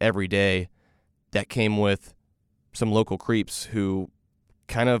every day, that came with some local creeps who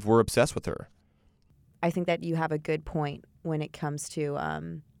kind of were obsessed with her. I think that you have a good point when it comes to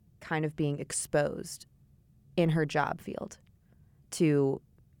kind of being exposed in her job field to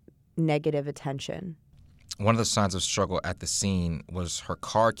negative attention. One of the signs of struggle at the scene was her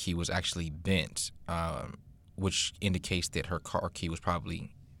car key was actually bent, which indicates that her car key was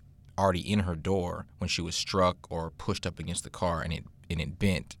probably already in her door when she was struck or pushed up against the car, and it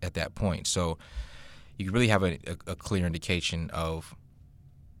bent at that point. So you really have a clear indication of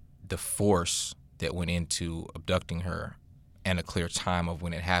the force that went into abducting her, and a clear time of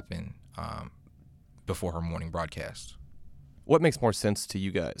when it happened before her morning broadcast. What makes more sense to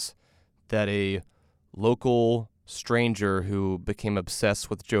you guys? That a local stranger who became obsessed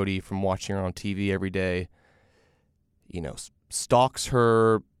with Jody from watching her on TV every day, you know, stalks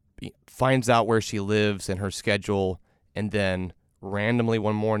her, finds out where she lives and her schedule, and then randomly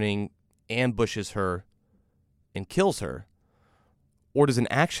one morning ambushes her and kills her? Or does an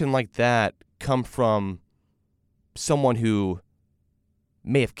action like that come from someone who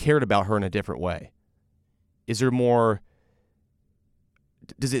may have cared about her in a different way? Is there more?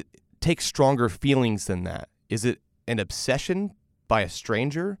 Does it take stronger feelings than that? Is it an obsession by a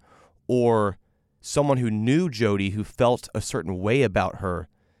stranger, or someone who knew Jody who felt a certain way about her?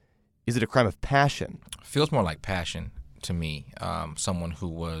 Is it a crime of passion? Feels more like passion to me. Someone who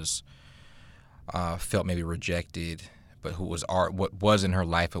was felt maybe rejected, but who was what was in her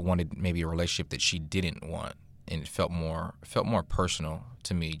life, but wanted maybe a relationship that she didn't want, and it felt more personal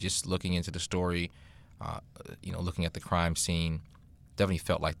to me. Just looking into the story, looking at the crime scene, definitely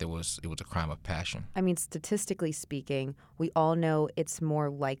felt like it was a crime of passion. I mean, statistically speaking, we all know it's more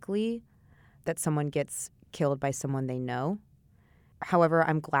likely that someone gets killed by someone they know. However,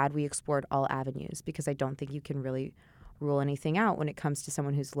 I'm glad we explored all avenues because I don't think you can really rule anything out when it comes to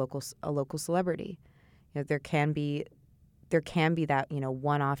someone who's a local celebrity. You know, there can be that, you know,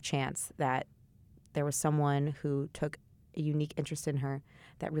 one-off chance that there was someone who took a unique interest in her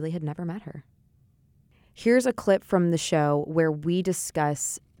that really had never met her. Here's a clip from the show where we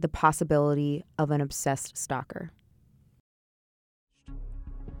discuss the possibility of an obsessed stalker.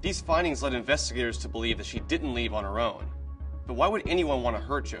 These findings led investigators to believe that she didn't leave on her own. But why would anyone want to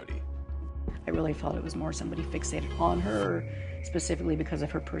hurt Jodi? I really felt it was more somebody fixated on her, specifically because of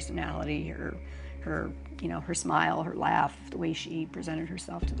her personality, her smile, her laugh, the way she presented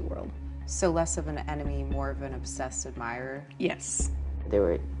herself to the world. So less of an enemy, more of an obsessed admirer? Yes. There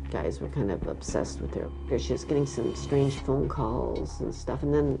were guys who were kind of obsessed with her because she was getting some strange phone calls and stuff.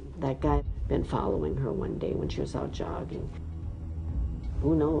 And then that guy had been following her one day when she was out jogging.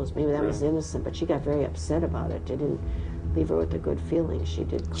 Who knows? Maybe that was innocent, but she got very upset about it. They didn't leave her with a good feeling. She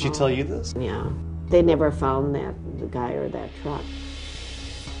did call. Did she tell you this? Yeah. They never found the guy or that truck.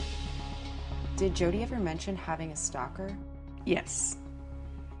 Did Jodi ever mention having a stalker? Yes.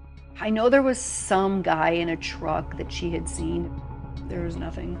 I know there was some guy in a truck that she had seen. There was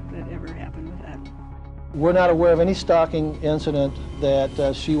nothing that ever happened with that. We're not aware of any stalking incident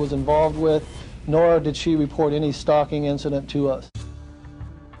that she was involved with, nor did she report any stalking incident to us.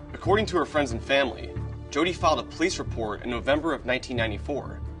 According to her friends and family, Jodi filed a police report in November of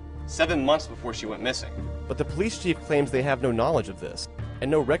 1994, 7 months before she went missing. But the police chief claims they have no knowledge of this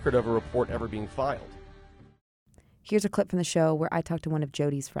and no record of a report ever being filed. Here's a clip from the show where I talked to one of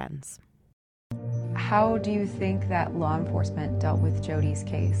Jodi's friends. How do you think that law enforcement dealt with Jodi's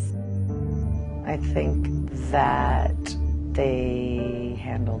case? I think that they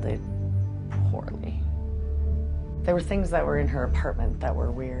handled it poorly. There were things that were in her apartment that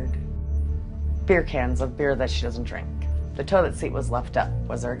were weird. Beer cans of beer that she doesn't drink. The toilet seat was left up.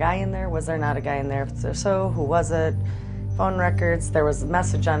 Was there a guy in there? Was there not a guy in there? If so, who was it? Phone records. There was a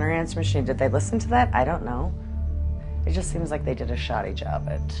message on her answer machine. Did they listen to that? I don't know. It just seems like they did a shoddy job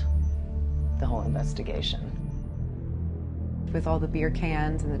at the whole investigation. With all the beer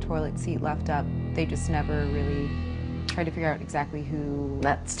cans and the toilet seat left up, they just never really tried to figure out exactly who...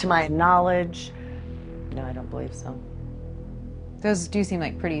 That's to my knowledge. No, I don't believe so. Those do seem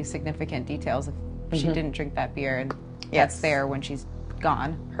like pretty significant details if she didn't drink that beer and that's there when she's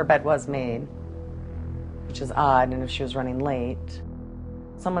gone. Her bed was made, which is odd, and if she was running late.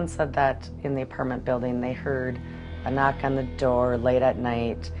 Someone said that in the apartment building they heard a knock on the door late at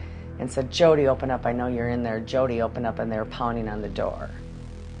night and said, "Jodi, open up, I know you're in there. Jodi, open up," and they were pounding on the door.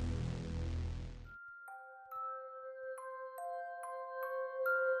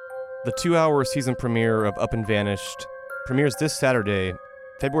 The 2-hour season premiere of Up and Vanished premieres this Saturday,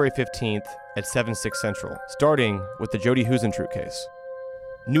 February 15th at 7/6 Central, starting with the Jodi Huisentruit case.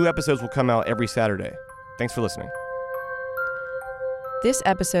 New episodes will come out every Saturday. Thanks for listening. This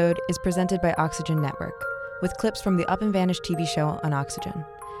episode is presented by Oxygen Network, with clips from the Up and Vanished TV show on Oxygen.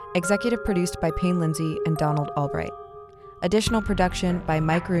 Executive produced by Payne Lindsay and Donald Albright. Additional production by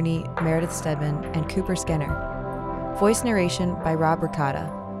Mike Rooney, Meredith Stedman, and Cooper Skinner. Voice narration by Rob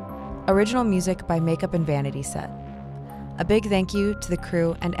Ricotta. Original music by Makeup and Vanity Set. A big thank you to the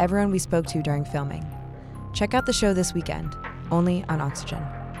crew and everyone we spoke to during filming. Check out the show this weekend, only on Oxygen.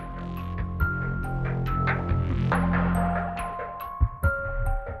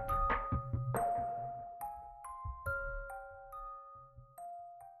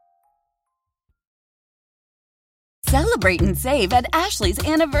 Celebrate and save at Ashley's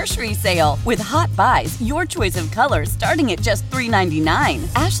Anniversary Sale. With Hot Buys, your choice of colors starting at just $3.99.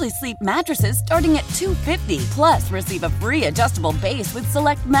 Ashley Sleep mattresses starting at $2.50. Plus, receive a free adjustable base with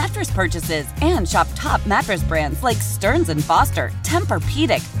select mattress purchases. And shop top mattress brands like Stearns & Foster,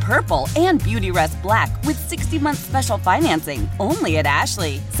 Tempur-Pedic, Purple, and Beautyrest Black with 60-month special financing. Only at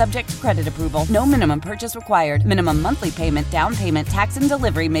Ashley. Subject to credit approval. No minimum purchase required. Minimum monthly payment, down payment, tax, and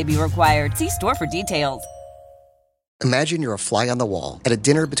delivery may be required. See store for details. Imagine you're a fly on the wall at a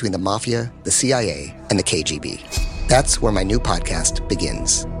dinner between the Mafia, the CIA, and the KGB. That's where my new podcast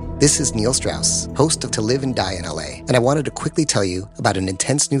begins. This is Neil Strauss, host of To Live and Die in LA, and I wanted to quickly tell you about an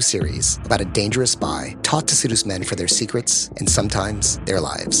intense new series about a dangerous spy taught to seduce men for their secrets and sometimes their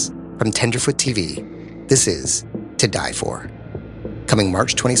lives. From Tenderfoot TV, this is To Die For. Coming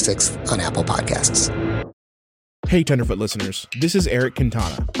March 26th on Apple Podcasts. Hey Tenderfoot listeners, this is Eric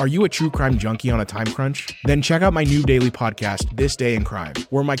Quintana. Are you a true crime junkie on a time crunch? Then check out my new daily podcast, This Day in Crime,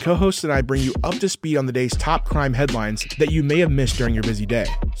 where my co-hosts and I bring you up to speed on the day's top crime headlines that you may have missed during your busy day.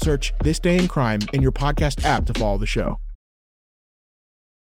 Search This Day in Crime in your podcast app to follow the show.